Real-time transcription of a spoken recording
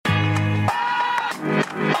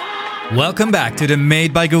Welcome back to the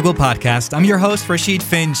Made by Google podcast. I'm your host, Rashid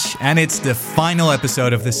Finch, and it's the final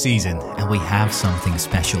episode of the season, and we have something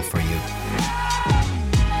special for you.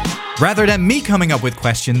 Rather than me coming up with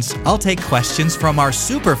questions, I'll take questions from our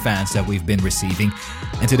super fans that we've been receiving,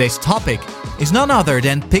 and today's topic is none other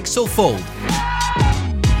than Pixel Fold.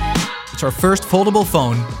 It's our first foldable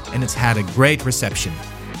phone, and it's had a great reception.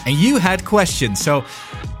 And you had questions, so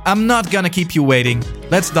I'm not gonna keep you waiting.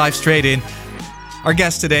 Let's dive straight in. Our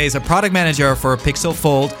guest today is a product manager for Pixel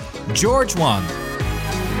Fold, George Wang.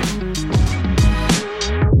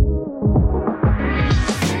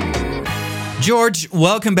 George,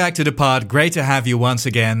 welcome back to the pod. Great to have you once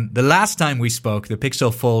again. The last time we spoke, the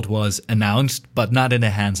Pixel Fold was announced, but not in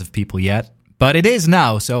the hands of people yet. But it is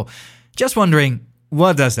now, so just wondering,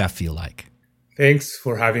 what does that feel like? Thanks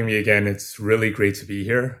for having me again. It's really great to be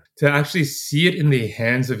here. To actually see it in the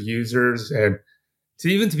hands of users and to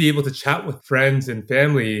even to be able to chat with friends and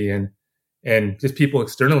family and just people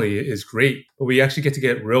externally is great. But we actually get to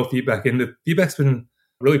get real feedback, and the feedback's been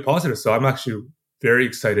really positive. So I'm actually very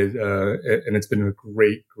excited, and it's been a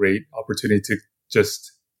great opportunity to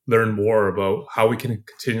just learn more about how we can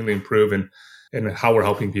continually improve and how we're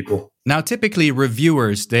helping people. Now, typically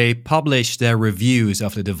reviewers, they publish their reviews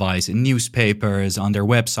of the device in newspapers, on their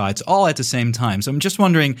websites, all at the same time. So I'm just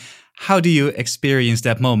wondering, how do you experience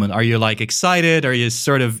that moment? Are you like excited? Are you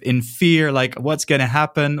sort of in fear? Like, what's going to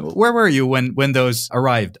happen? Where were you when those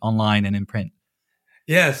arrived online and in print?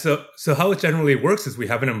 Yeah, so how it generally works is we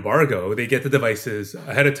have an embargo. They get the devices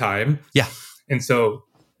ahead of time. Yeah. And so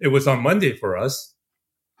it was on Monday for us.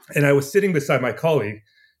 And I was sitting beside my colleague,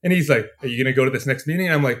 and he's like, "Are you going to go to this next meeting?"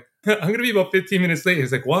 And I'm like, "I'm going to be about 15 minutes late."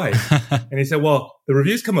 He's like, "Why?" And he said, "Well, the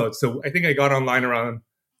reviews come out." So I think I got online around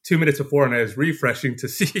 2 minutes before, and I was refreshing to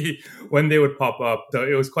see when they would pop up. So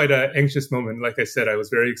it was quite an anxious moment. Like I said, I was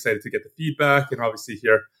very excited to get the feedback and obviously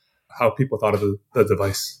hear how people thought of the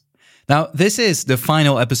device. Now, this is the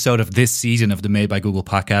final episode of this season of the Made by Google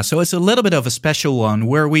podcast, so it's a little bit of a special one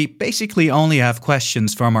where we basically only have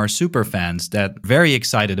questions from our super fans that are very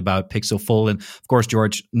excited about Pixel Fold. And of course,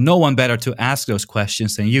 George, no one better to ask those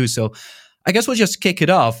questions than you. So I guess we'll just kick it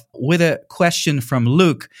off with a question from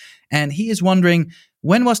Luke. And he is wondering,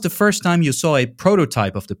 when was the first time you saw a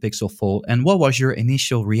prototype of the Pixel Fold, and what was your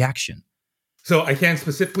initial reaction? So I can't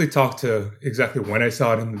specifically talk to exactly when I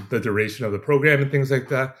saw it and the duration of the program and things like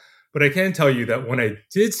that. But I can tell you that when I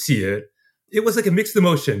did see it, it was like a mixed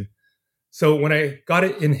emotion. So when I got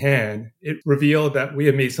it in hand, it revealed that we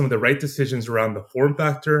had made some of the right decisions around the form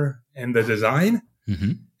factor and the design.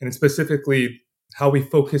 Mm-hmm. And specifically how we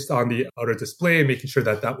focused on the outer display and making sure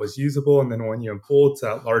that that was usable. And then when you unfold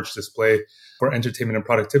that large display for entertainment and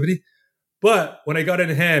productivity. But when I got it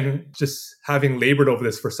in hand, just having labored over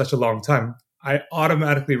this for such a long time, I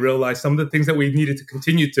automatically realized some of the things that we needed to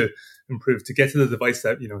continue to improve to get to the device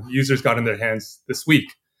that, users got in their hands this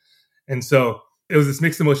week. And so it was this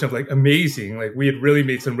mixed emotion of like amazing, like we had really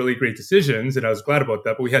made some really great decisions and I was glad about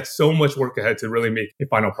that, but we had so much work ahead to really make a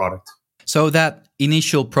final product. So that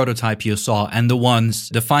initial prototype you saw and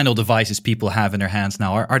the final devices people have in their hands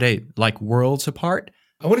now, are they like worlds apart?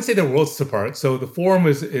 I wouldn't say they're worlds apart. So the form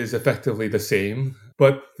is effectively the same,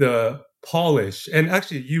 but the polish, and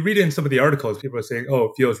actually you read in some of the articles, people are saying, oh,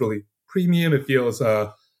 it feels really premium. It feels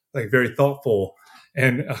like very thoughtful.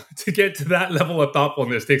 And to get to that level of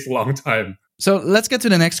thoughtfulness takes a long time. So let's get to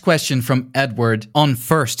the next question from Edward on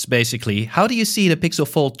firsts, basically. How do you see the Pixel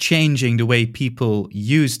Fold changing the way people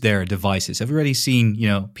use their devices? Have you already seen,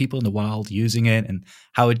 people in the wild using it and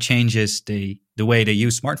how it changes the way they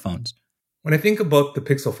use smartphones? When I think about the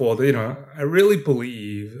Pixel Fold, I really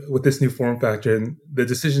believe with this new form factor and the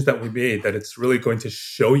decisions that we made that it's really going to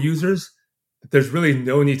show users that there's really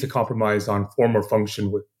no need to compromise on form or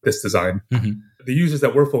function with this design. Mm-hmm. The users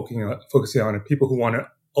that we're focusing on are people who want an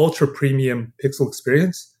ultra premium Pixel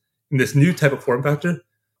experience in this new type of form factor.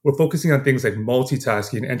 We're focusing on things like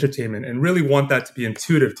multitasking, entertainment, and really want that to be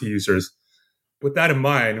intuitive to users. With that in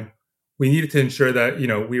mind, we needed to ensure that,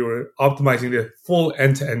 we were optimizing the full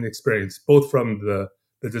end-to-end experience, both from the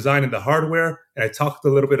design and the hardware. And I talked a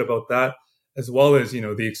little bit about that, as well as,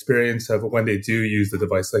 the experience of when they do use the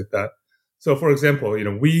device like that. So, for example,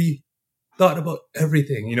 we thought about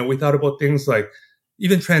everything. We thought about things like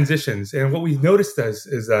even transitions. And what we noticed is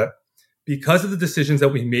that because of the decisions that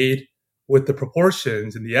we made with the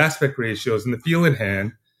proportions and the aspect ratios and the feel in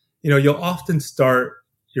hand, you'll often start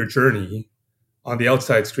your journey on the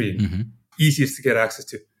outside screen, mm-hmm. easiest to get access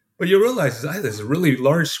to. But you realize there's a really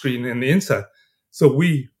large screen in the inside. So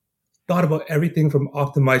we thought about everything from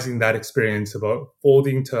optimizing that experience, about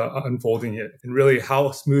folding to unfolding it, and really how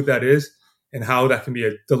smooth that is and how that can be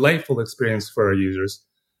a delightful experience for our users.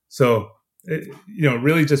 So,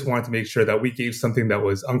 really just wanted to make sure that we gave something that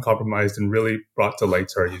was uncompromised and really brought delight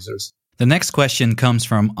to our users. The next question comes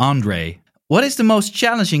from Andre. What is the most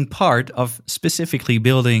challenging part of specifically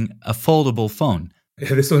building a foldable phone?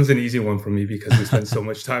 Yeah, this one's an easy one for me because we spent so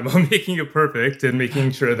much time on making it perfect and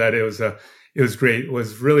making sure that it was great. It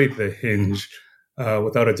was really the hinge,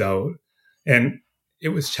 without a doubt. And it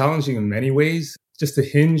was challenging in many ways. Just a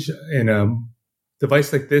hinge in a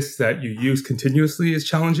device like this that you use continuously is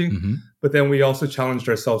challenging. Mm-hmm. But then we also challenged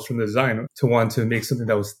ourselves from the design to want to make something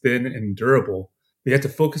that was thin and durable. We had to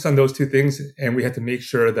focus on those two things, and we had to make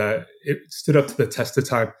sure that it stood up to the test of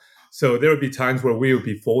time. So there would be times where we would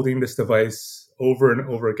be folding this device over and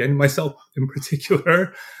over again, myself in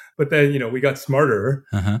particular. But then, we got smarter,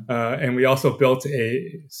 and we also built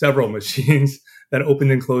several machines that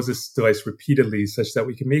opened and closed this device repeatedly, such that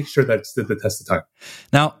we can make sure that it stood the test of time.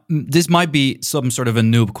 Now, this might be some sort of a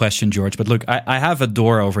noob question, George, but look, I have a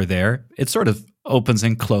door over there. It sort of opens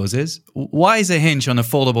and closes. Why is a hinge on a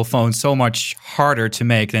foldable phone so much harder to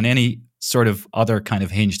make than any sort of other kind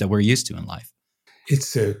of hinge that we're used to in life?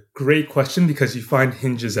 It's a great question because you find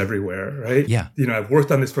hinges everywhere, right? Yeah. I've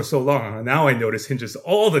worked on this for so long. And now I notice hinges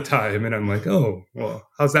all the time. And I'm like, oh, well,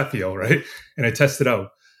 how's that feel, right? And I test it out.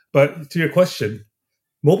 But to your question,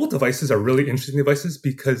 mobile devices are really interesting devices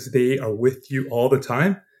because they are with you all the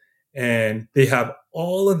time. And they have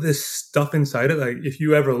all of this stuff inside it. Like if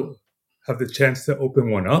you ever have the chance to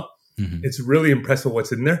open one up, it's really impressive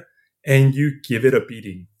what's in there. And you give it a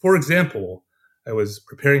beating. For example, I was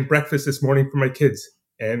preparing breakfast this morning for my kids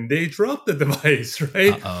and they dropped the device,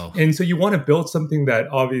 right? Uh-oh. And so you want to build something that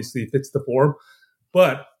obviously fits the form,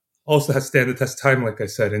 but also has stand the test of time, like I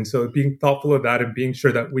said. And so being thoughtful of that and being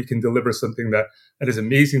sure that we can deliver something that is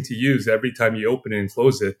amazing to use every time you open it and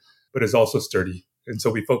close it, but is also sturdy. And so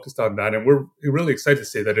we focused on that. And we're really excited to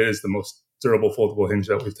say that it is the most durable foldable hinge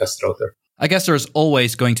that we've tested out there. I guess there's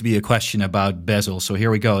always going to be a question about bezels. So here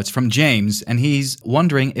we go. It's from James, and he's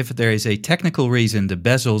wondering if there is a technical reason the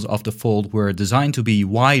bezels of the Fold were designed to be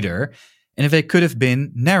wider and if they could have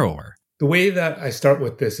been narrower. The way that I start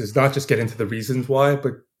with this is not just get into the reasons why,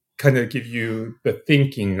 but kind of give you the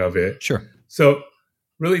thinking of it. Sure. So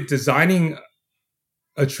really designing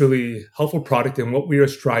a truly helpful product, and what we are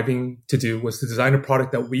striving to do was to design a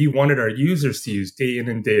product that we wanted our users to use day in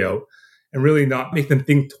and day out, and really not make them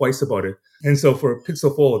think twice about it. And so for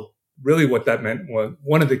Pixel Fold, really what that meant was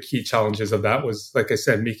one of the key challenges of that was, like I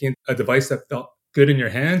said, making a device that felt good in your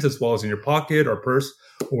hands as well as in your pocket or purse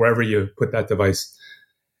or wherever you put that device.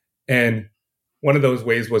 And one of those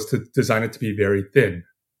ways was to design it to be very thin.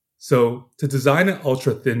 So to design an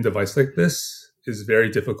ultra thin device like this is very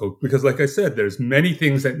difficult because, like I said, there's many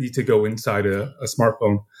things that need to go inside a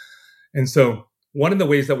smartphone. And so one of the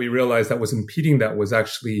ways that we realized that was impeding that was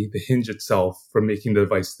actually the hinge itself from making the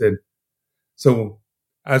device thin. So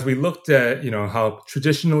as we looked at, how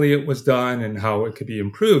traditionally it was done and how it could be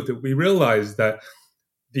improved, we realized that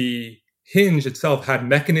the hinge itself had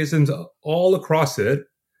mechanisms all across it.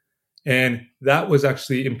 And that was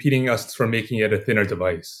actually impeding us from making it a thinner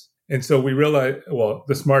device. And so we realized,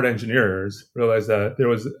 the smart engineers realized that there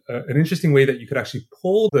was an interesting way that you could actually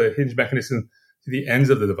pull the hinge mechanism to the ends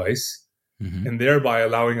of the device, and thereby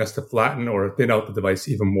allowing us to flatten or thin out the device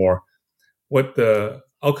even more. What the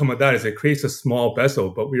outcome of that is it creates a small bezel,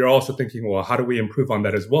 but we are also thinking, well, how do we improve on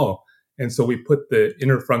that as well? And so we put the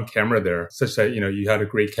inner front camera there such that, you had a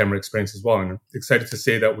great camera experience as well. And I'm excited to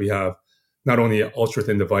say that we have not only an ultra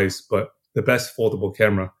thin device, but the best foldable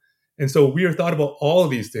camera. And so we are thought about all of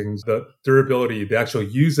these things, the durability, the actual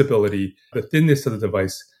usability, the thinness of the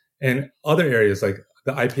device, and other areas like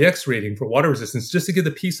the IPX rating for water resistance, just to give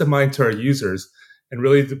the peace of mind to our users and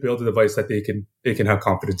really to build a device that they can have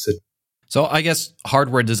confidence in. So I guess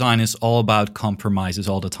hardware design is all about compromises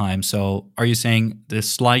all the time. So are you saying the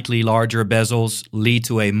slightly larger bezels lead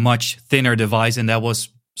to a much thinner device, and that was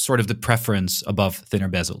sort of the preference above thinner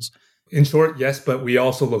bezels? In short, yes, but we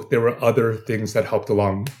also looked, there were other things that helped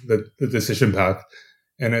along the decision path.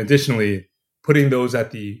 And additionally, putting those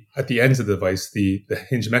at the ends of the device, the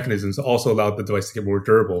hinge mechanisms also allowed the device to get more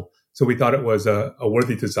durable. So we thought it was a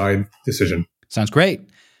worthy design decision. Sounds great.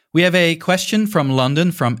 We have a question from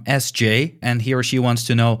London from SJ, and he or she wants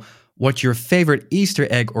to know what your favorite Easter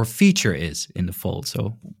egg or feature is in the Fold.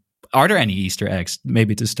 So are there any Easter eggs,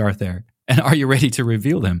 maybe to start there? And are you ready to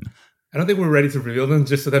reveal them? I don't think we're ready to reveal them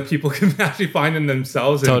just so that people can actually find them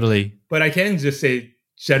themselves. Totally. But I can just say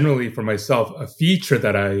generally for myself, a feature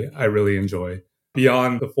that I really enjoy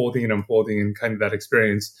beyond the folding and unfolding and kind of that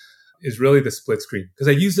experience is really the split screen, because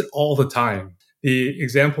I use it all the time. The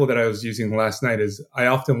example that I was using last night is I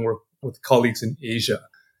often work with colleagues in Asia,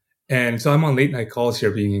 And so I'm on late night calls here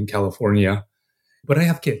being in California, but I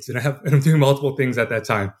have kids and I'm doing multiple things at that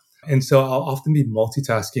time. And so I'll often be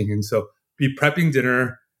multitasking. And so be prepping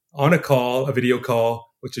dinner on a call, a video call,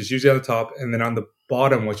 which is usually on the top. And then on the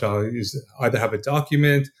bottom, which I'll use either have a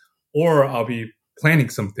document or I'll be planning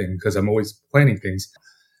something because I'm always planning things.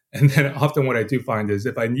 And then often what I do find is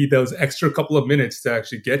if I need those extra couple of minutes to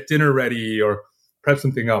actually get dinner ready or prep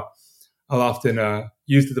something up, I'll often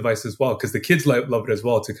use the device as well because the kids love it as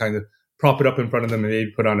well to kind of prop it up in front of them and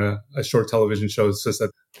maybe put on a short television show so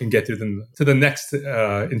that they can get to the next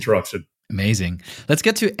interruption. Amazing. Let's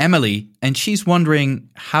get to Emily. And she's wondering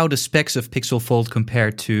how the specs of Pixel Fold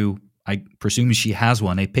compare to, I presume she has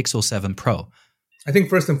one, a Pixel 7 Pro. I think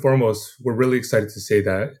first and foremost, we're really excited to say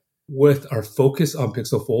that with our focus on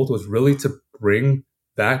Pixel Fold was really to bring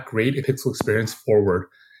that great Pixel experience forward.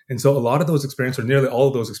 And so a lot of those experiences, or nearly all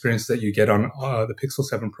of those experiences that you get on the Pixel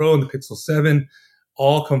 7 Pro and the Pixel 7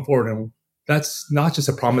 all come forward. And that's not just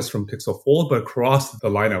a promise from Pixel Fold, but across the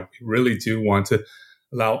lineup. We really do want to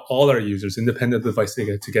allow all our users, independent of the device they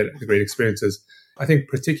get, to get the great experiences. I think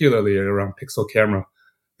particularly around Pixel camera,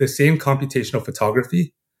 the same computational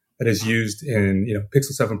photography that is used in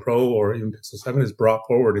Pixel 7 Pro or even Pixel 7 is brought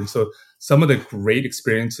forward. And so some of the great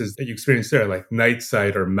experiences that you experience there, like Night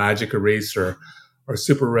Sight or Magic Eraser or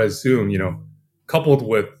Super Res Zoom, coupled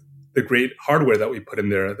with the great hardware that we put in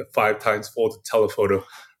there, the 5x folded telephoto,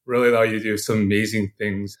 really allow you to do some amazing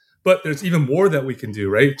things. But there's even more that we can do,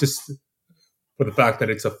 right? Just for the fact that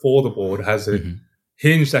it's a foldable, it has a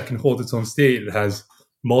hinge that can hold its own state. It has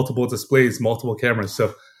multiple displays, multiple cameras.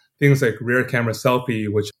 So things like rear camera selfie,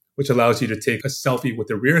 which allows you to take a selfie with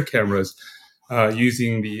the rear cameras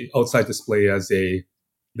using the outside display as the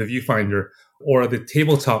viewfinder, or the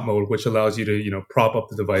tabletop mode, which allows you to prop up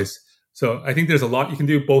the device. So I think there's a lot you can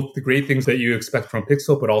do, both the great things that you expect from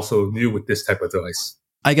Pixel, but also new with this type of device.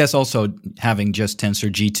 I guess also having just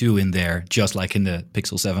Tensor G2 in there, just like in the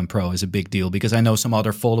Pixel 7 Pro, is a big deal because I know some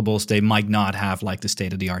other foldables, they might not have like the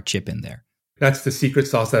state-of-the-art chip in there. That's the secret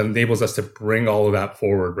sauce that enables us to bring all of that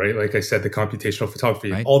forward, right? Like I said, the computational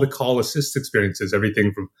photography, right? All the call assist experiences,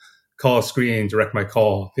 everything from call screen, direct my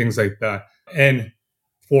call, things like that. And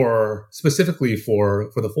specifically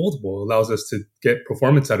for the foldable, allows us to get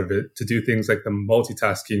performance out of it, to do things like the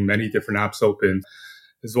multitasking, many different apps open,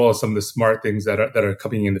 as well as some of the smart things that are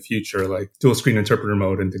coming in the future, like dual screen interpreter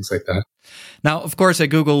mode and things like that. Now, of course, at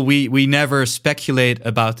Google, we never speculate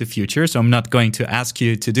about the future, so I'm not going to ask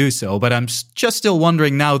you to do so. But I'm just still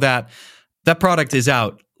wondering now that that product is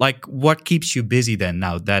out, like what keeps you busy then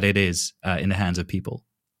now that it is in the hands of people?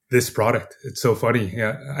 This product. It's so funny.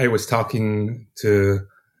 Yeah, I was talking to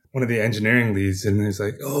one of the engineering leads and he's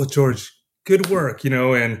like, "Oh, George, good work,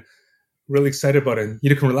 and really excited about it.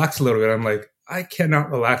 You can relax a little bit." I'm like, I cannot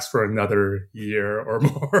relax for another year or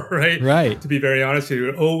more, right? Right. To be very honest with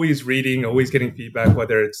you, always reading, always getting feedback,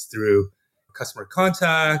 whether it's through customer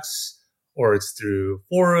contacts or it's through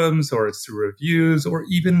forums or it's through reviews, or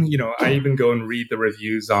even, I even go and read the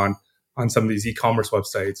reviews on some of these e-commerce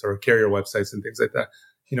websites or carrier websites and things like that.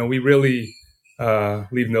 We really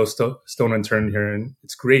leave no stone unturned here. And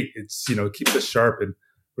it's great. It's, it keeps us sharp and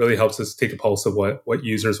really helps us take a pulse of what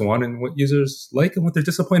users want and what users like and what they're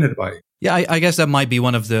disappointed by. Yeah, I guess that might be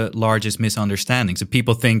one of the largest misunderstandings. That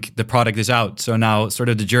people think the product is out, so now sort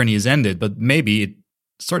of the journey is ended, but maybe it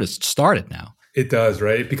sort of started now. It does,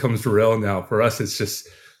 right? It becomes real now. For us, it's just,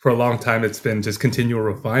 for a long time, it's been just continual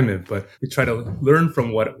refinement, but we try to learn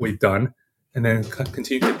from what we've done and then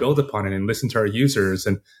continue to build upon it and listen to our users.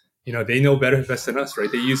 And they know best than us, right?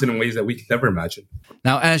 They use it in ways that we could never imagine.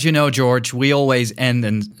 Now, as you know, George, we always end,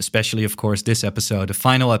 and especially, of course, this episode, the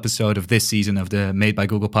final episode of this season of the Made by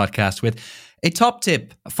Google podcast, with a top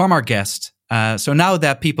tip from our guest. So now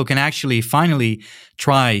that people can actually finally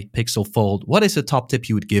try Pixel Fold, what is the top tip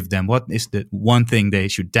you would give them? What is the one thing they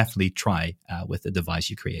should definitely try with the device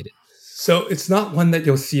you created? So it's not one that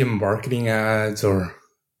you'll see in marketing ads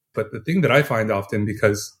but the thing that I find often,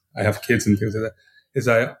 because I have kids and things like that, is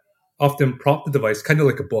I often prop the device kind of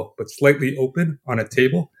like a book, but slightly open on a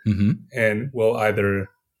table. Mm-hmm. And we'll either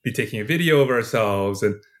be taking a video of ourselves,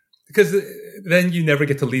 and because then you never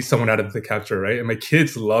get to leave someone out of the capture, right? And my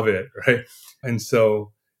kids love it, right? And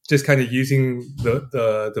so just kind of using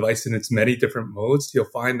the device in its many different modes, you'll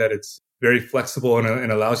find that it's very flexible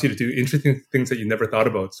and allows you to do interesting things that you never thought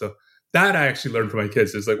about. So that I actually learned from my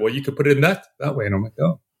kids. It's like, well, you could put it in that way. And I'm like,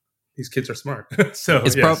 oh, these kids are smart. So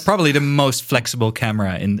it's probably the most flexible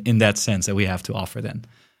camera in that sense that we have to offer then.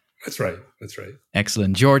 That's right.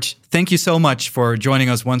 Excellent. George, thank you so much for joining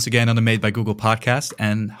us once again on the Made by Google podcast,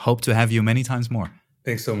 and hope to have you many times more.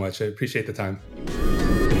 Thanks so much. I appreciate the time.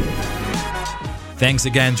 Thanks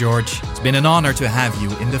again, George. It's been an honor to have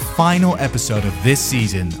you in the final episode of this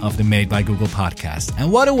season of the Made by Google podcast.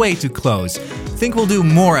 And what a way to close. I think we'll do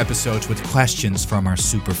more episodes with questions from our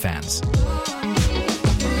super fans.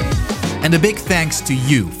 And a big thanks to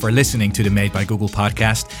you for listening to the Made by Google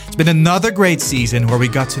podcast. It's been another great season where we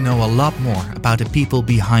got to know a lot more about the people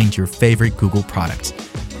behind your favorite Google products.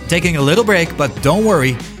 Taking a little break, but don't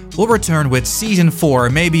worry, we'll return with season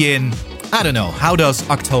 4, maybe in, I don't know, how does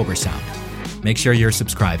October sound? Make sure you're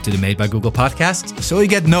subscribed to the Made by Google podcast so you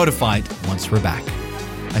get notified once we're back.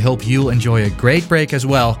 I hope you'll enjoy a great break as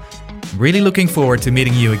well. I'm really looking forward to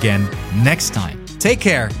meeting you again next time. Take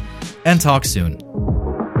care and talk soon.